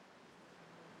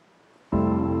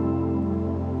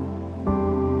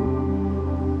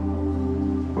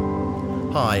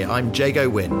Hi, I'm Jago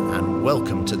Wynn, and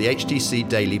welcome to the HTC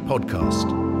Daily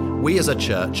podcast. We as a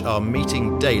church are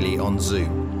meeting daily on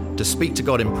Zoom to speak to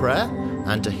God in prayer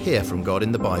and to hear from God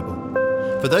in the Bible.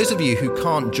 For those of you who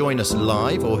can't join us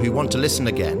live or who want to listen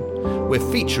again,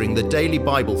 we're featuring the daily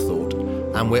Bible thought,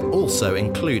 and we're also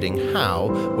including how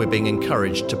we're being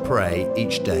encouraged to pray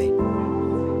each day.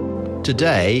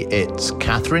 Today, it's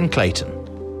Catherine Clayton.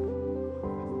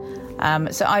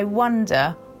 So I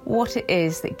wonder what it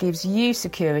is that gives you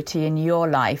security in your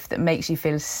life, that makes you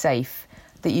feel safe,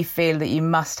 that you feel that you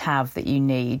must have, that you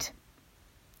need.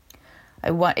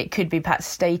 It could be perhaps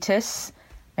status,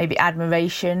 maybe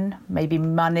admiration, maybe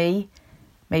money,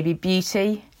 maybe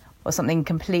beauty, or something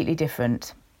completely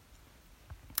different.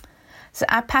 So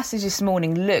our passage this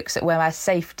morning looks at where our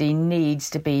safety needs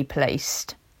to be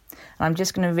placed. And I'm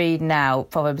just going to read now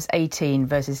Proverbs 18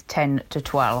 verses 10 to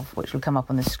 12, which will come up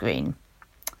on the screen.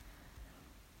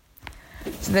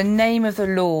 So the name of the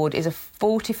Lord is a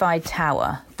fortified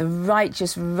tower. The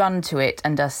righteous run to it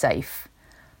and are safe.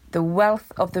 The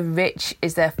wealth of the rich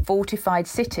is their fortified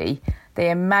city. They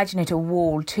imagine it a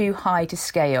wall too high to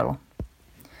scale.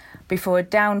 Before a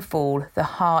downfall, the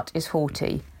heart is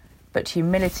haughty, but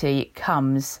humility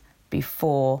comes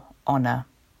before honour.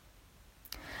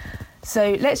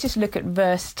 So let's just look at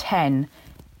verse 10.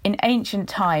 In ancient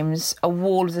times, a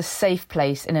wall was a safe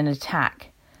place in an attack,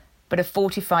 but a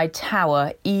fortified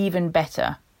tower even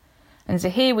better. And so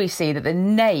here we see that the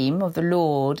name of the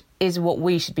Lord is what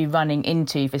we should be running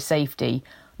into for safety,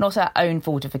 not our own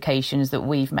fortifications that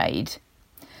we've made.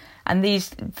 And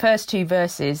these first two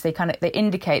verses, they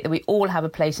indicate that we all have a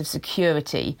place of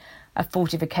security, a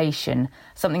fortification,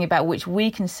 something about which we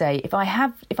can say, if I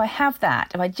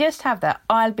just have that,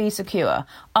 I'll be secure,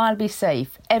 I'll be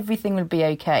safe, everything will be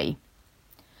okay.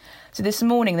 So this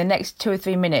morning, the next 2 or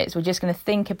 3 minutes, we're just going to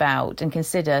think about and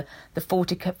consider the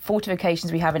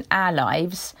fortifications we have in our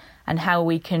lives and how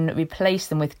we can replace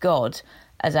them with God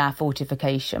as our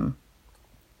fortification.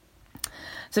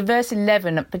 So verse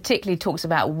 11 particularly talks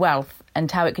about wealth and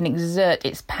how it can exert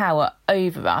its power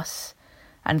over us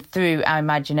and through our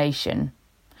imagination.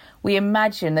 We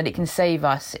imagine that it can save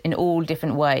us in all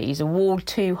different ways, a wall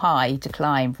too high to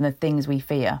climb from the things we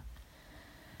fear.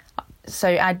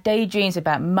 So our daydreams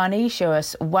about money show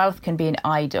us wealth can be an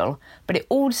idol, but it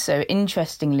also,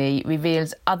 interestingly,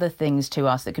 reveals other things to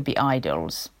us that could be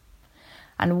idols.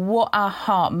 And what our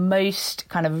heart most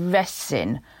rests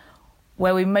in,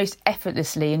 where we most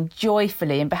effortlessly and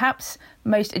joyfully and perhaps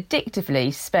most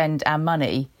addictively spend our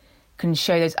money, can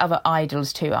show those other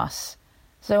idols to us.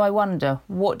 So I wonder,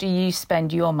 what do you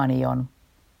spend your money on?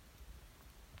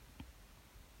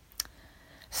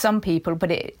 Some people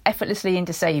put it effortlessly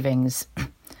into savings.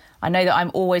 I know that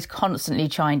I'm always constantly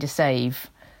trying to save.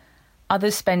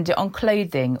 Others spend it on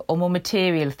clothing or more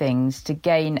material things to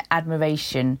gain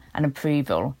admiration and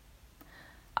approval.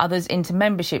 Others into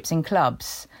memberships in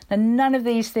clubs. Now, none of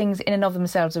these things in and of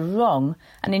themselves are wrong,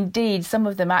 and indeed some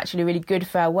of them are actually really good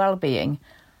for our well-being,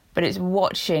 but it's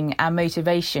watching our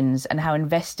motivations and how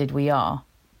invested we are.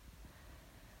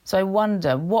 So I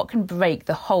wonder, what can break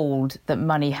the hold that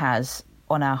money has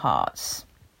on our hearts?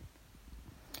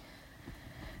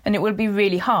 And it will be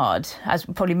really hard, as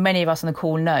probably many of us on the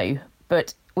call know,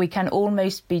 but we can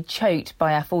almost be choked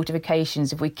by our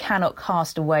fortifications if we cannot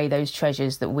cast away those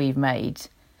treasures that we've made.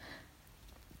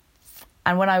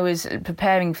 And when I was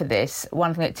preparing for this,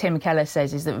 one thing that Tim Keller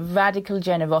says is that radical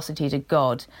generosity to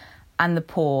God and the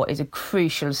poor is a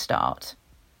crucial start.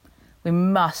 We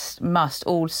must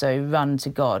also run to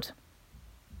God.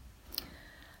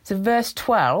 So verse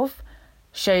 12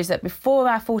 shows that before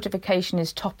our fortification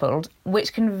is toppled,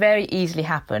 which can very easily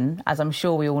happen, as I'm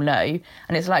sure we all know,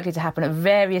 and it's likely to happen at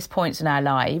various points in our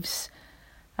lives,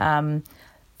 that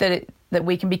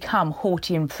we can become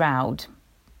haughty and proud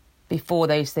before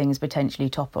those things potentially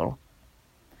topple.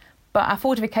 But our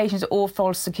fortifications are all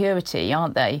false security,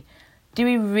 aren't they? Do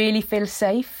we really feel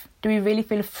safe? Do we really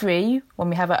feel free when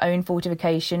we have our own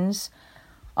fortifications?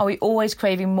 Are we always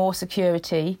craving more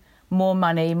security, more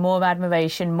money, more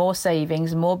admiration, more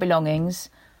savings, more belongings?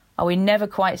 Are we never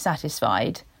quite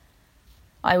satisfied?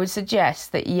 I would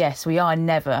suggest that yes, we are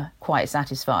never quite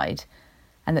satisfied,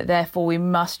 and that therefore we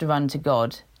must run to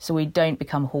God so we don't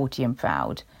become haughty and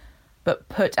proud, but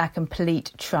put our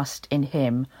complete trust in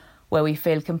Him, where we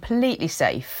feel completely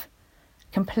safe,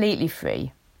 completely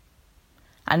free,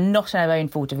 and not in our own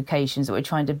fortifications that we're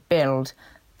trying to build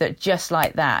that just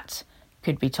like that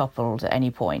could be toppled at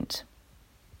any point.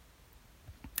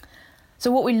 So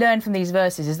what we learn from these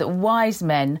verses is that wise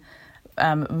men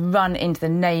run into the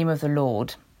name of the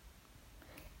Lord.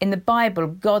 In the Bible,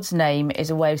 God's name is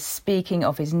a way of speaking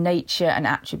of his nature and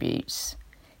attributes.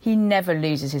 He never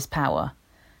loses his power.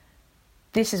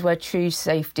 This is where true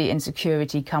safety and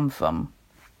security come from.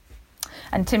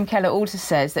 And Tim Keller also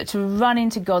says that to run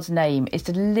into God's name is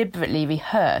to deliberately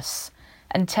rehearse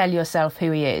and tell yourself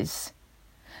who he is.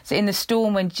 So in the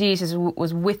storm when Jesus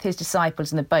was with his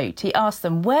disciples in the boat, he asked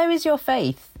them, "Where is your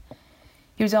faith?"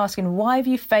 He was asking, "Why have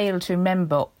you failed to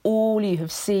remember all you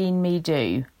have seen me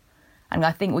do?" And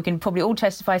I think we can probably all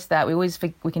testify to that.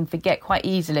 We can forget quite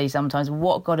easily sometimes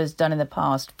what God has done in the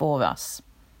past for us.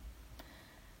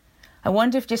 I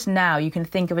wonder if just now you can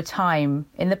think of a time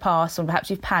in the past when perhaps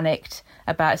you've panicked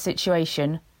about a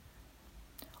situation,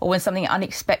 or when something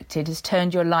unexpected has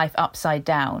turned your life upside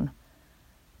down,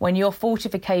 when your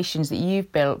fortifications that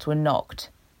you've built were knocked.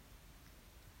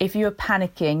 If you were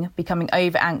panicking, becoming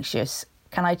over anxious,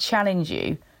 can I challenge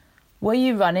you, were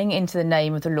you running into the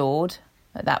name of the Lord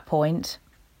at that point?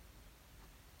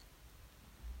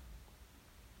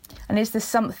 And is there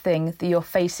something that you're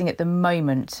facing at the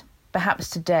moment, perhaps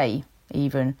today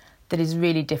even, that is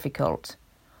really difficult?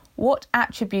 What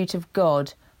attribute of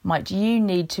God might you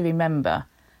need to remember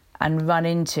and run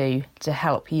into to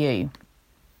help you?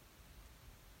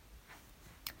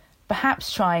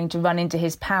 Perhaps trying to run into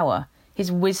his power,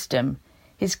 his wisdom,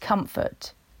 his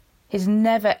comfort, his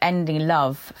never-ending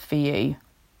love for you.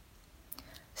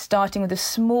 Starting with the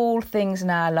small things in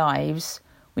our lives,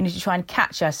 we need to try and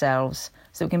catch ourselves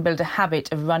so we can build a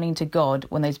habit of running to God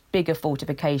when those bigger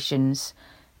fortifications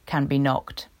can be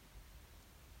knocked.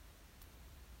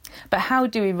 But how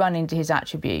do we run into his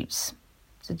attributes?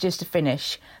 So just to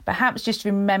finish, perhaps just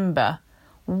remember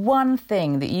one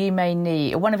thing that you may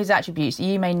need, or one of his attributes that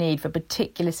you may need for a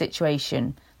particular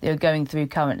situation that you're going through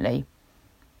currently.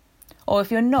 Or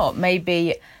if you're not,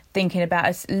 maybe thinking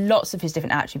about lots of his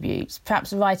different attributes,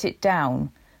 perhaps write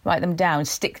them down,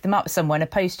 stick them up somewhere in a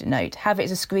post-it note, have it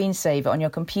as a screensaver on your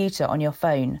computer, on your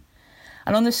phone.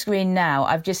 And on the screen now,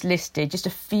 I've just listed just a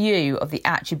few of the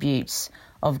attributes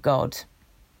of God.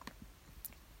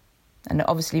 And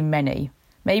obviously many.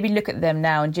 Maybe look at them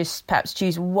now and just perhaps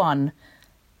choose one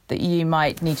that you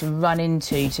might need to run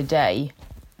into today.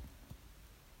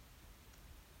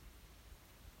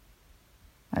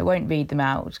 I won't read them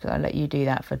out because I'll let you do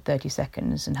that for 30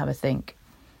 seconds and have a think.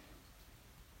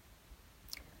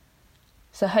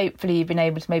 So hopefully you've been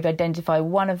able to maybe identify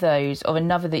one of those or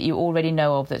another that you already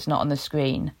know of that's not on the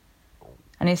screen.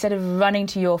 And instead of running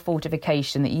to your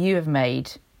fortification that you have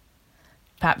made,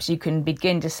 perhaps you can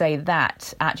begin to say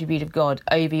that attribute of God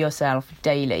over yourself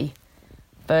daily.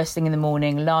 First thing in the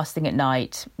morning, last thing at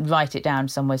night, write it down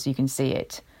somewhere so you can see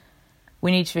it.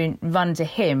 We need to run to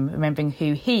him, remembering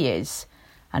who he is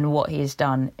and what he has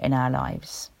done in our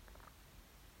lives.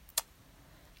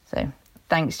 So,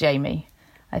 thanks, Jamie.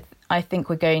 I think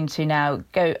we're going to now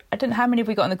go, I don't know how many have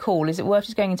we got on the call. Is it worth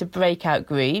just going into breakout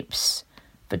groups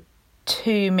for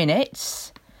 2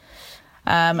 minutes?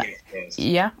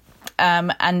 Yeah.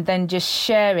 And then just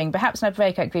sharing, perhaps in our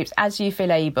breakout groups, as you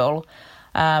feel able,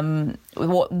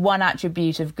 what one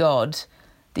attribute of God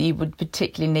that you would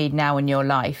particularly need now in your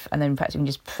life. And then perhaps you can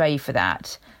just pray for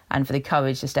that and for the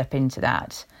courage to step into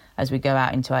that as we go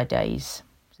out into our days.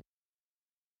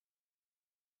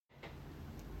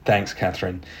 Thanks,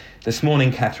 Catherine. This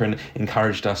morning, Catherine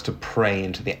encouraged us to pray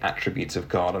into the attributes of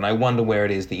God, and I wonder where it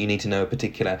is that you need to know a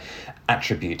particular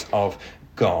attribute of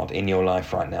God in your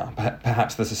life right now.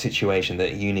 Perhaps there's a situation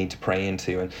that you need to pray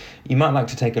into, and you might like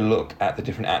to take a look at the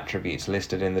different attributes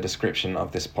listed in the description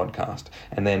of this podcast,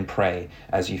 and then pray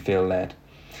as you feel led.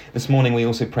 This morning we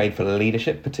also prayed for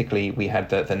leadership, particularly we had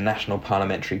the National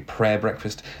Parliamentary Prayer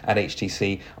Breakfast at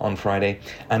HTC on Friday,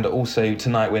 and also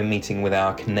tonight we're meeting with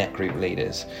our Connect Group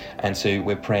leaders, and so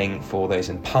we're praying for those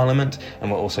in Parliament,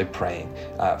 and we're also praying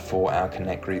for our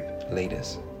Connect Group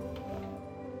leaders.